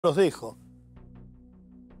los dejo.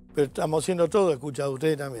 Pero estamos siendo todos escuchados,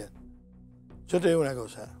 ustedes también. Yo te digo una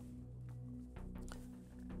cosa.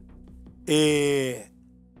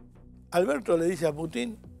 Alberto le dice a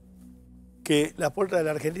Putin que las puertas de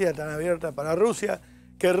la Argentina están abiertas para Rusia,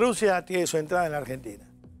 que Rusia tiene su entrada en la Argentina.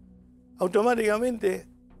 Automáticamente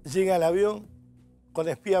llega el avión con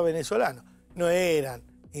espías venezolanos. No eran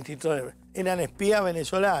institutores, eran espías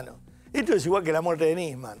venezolanos. Esto es igual que la muerte de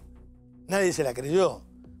Nisman. Nadie se la creyó.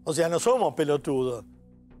 O sea, no somos pelotudos.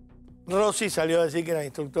 Rossi salió a decir que eran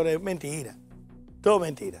instructores. Mentira. Todo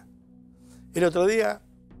mentira. El otro día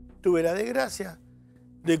tuve la desgracia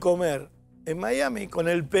de comer en Miami con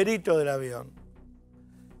el perito del avión.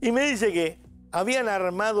 Y me dice que habían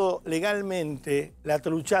armado legalmente la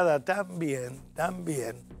truchada tan bien,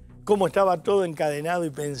 como estaba todo encadenado y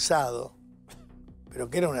pensado, pero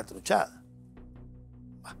que era una truchada.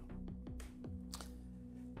 Bueno.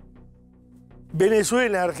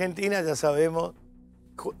 Venezuela y Argentina, ya sabemos,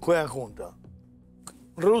 juegan juntos.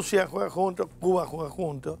 Rusia juega juntos, Cuba juega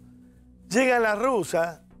juntos. Llegan las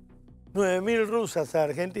rusas, 9.000 rusas a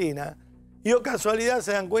Argentina, y o casualidad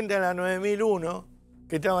se dan cuenta en la 9.001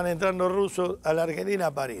 que estaban entrando rusos a la Argentina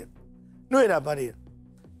a parir. No era a parir.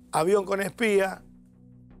 Avión con espía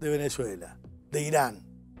de Venezuela, de Irán.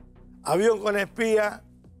 Avión con espía,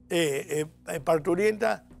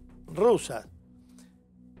 parturienta rusa.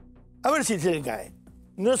 A ver si se le cae.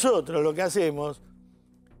 Nosotros lo que hacemos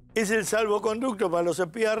es el salvoconducto para los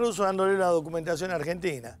espías rusos dándole la documentación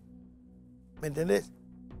argentina. ¿Me entendés?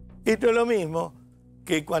 Esto es lo mismo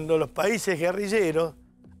que cuando los países guerrilleros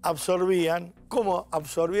absorbían, como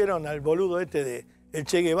absorbieron al boludo este de el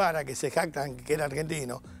Che Guevara, que se jactan que era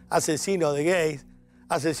argentino, asesino de gays,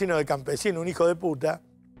 asesino de campesinos, un hijo de puta,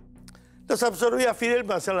 los absorbía Fidel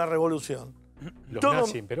para hacer la revolución. Los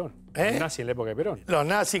nazis en Perón. Los nazis en la época de Perón. Los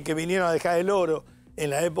nazis que vinieron a dejar el oro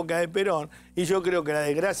en la época de Perón, y yo creo que la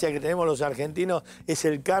desgracia que tenemos los argentinos es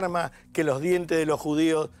el karma que los dientes de los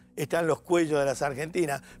judíos están en los cuellos de las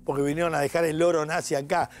argentinas, porque vinieron a dejar el oro nazi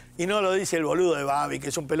acá. Y no lo dice el boludo de Babi, que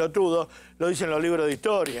es un pelotudo, lo dicen los libros de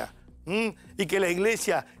historia. Y que la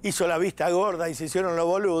iglesia hizo la vista gorda y se hicieron los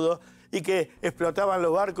boludos, y que explotaban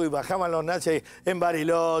los barcos y bajaban los nazis en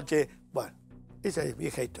Bariloche. Bueno, esa es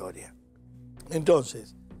vieja historia.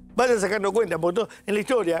 Entonces, vayan sacando cuenta, porque en la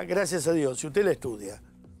historia, gracias a Dios, si usted la estudia,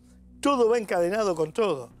 todo va encadenado con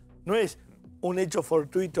todo. No es un hecho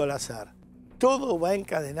fortuito al azar. Todo va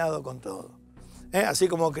encadenado con todo. Así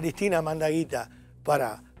como Cristina manda guita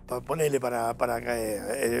para ponerle para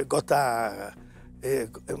Costa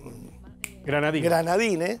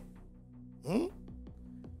Granadines.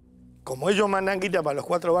 Como ellos mandan guita para los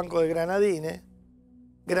 4 bancos de Granadines,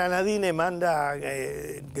 Granadines manda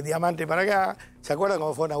diamante para acá. ¿Se acuerdan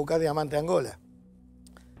cómo fueron a buscar diamante a Angola?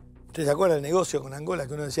 ¿Usted se acuerda del negocio con Angola?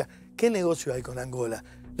 Que uno decía, ¿qué negocio hay con Angola?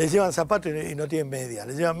 Les llevan zapatos y no tienen media.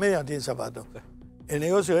 Les llevan media y no tienen zapatos. El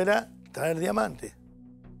negocio era traer diamantes,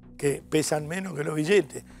 que pesan menos que los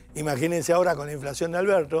billetes. Imagínense ahora con la inflación de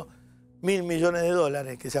Alberto, 1.000 millones de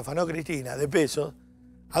dólares que se afanó Cristina, de pesos.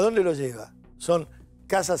 ¿A dónde los lleva? Son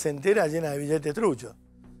casas enteras llenas de billetes truchos.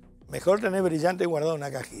 Mejor tener brillante guardado en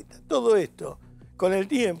una cajita. Todo esto, con el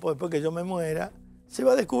tiempo, después que yo me muera, se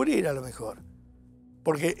va a descubrir a lo mejor.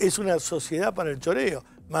 Porque es una sociedad para el choreo.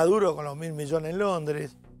 Maduro con los 1.000 millones en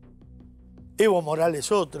Londres, Evo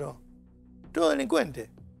Morales otro, todo delincuente.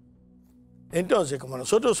 Entonces, como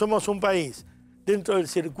nosotros somos un país dentro del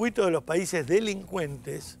circuito de los países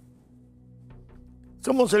delincuentes,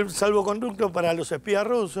 somos el salvoconducto para los espías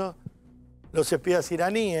rusos, los espías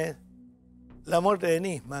iraníes, la muerte de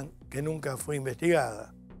Nisman, que nunca fue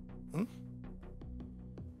investigada.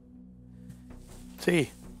 Sí.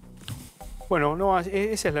 Bueno, no,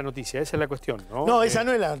 esa es la noticia, esa es la cuestión, ¿no? No, esa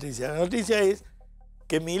no es la noticia. La noticia es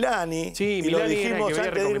que Milani, sí, y Milani lo dijimos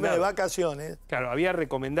antes de irme de vacaciones. Claro, había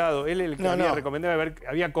recomendado, él el que había recomendado,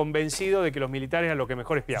 había convencido de que los militares eran los que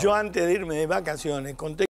mejor espiaban. Yo antes de irme de vacaciones conté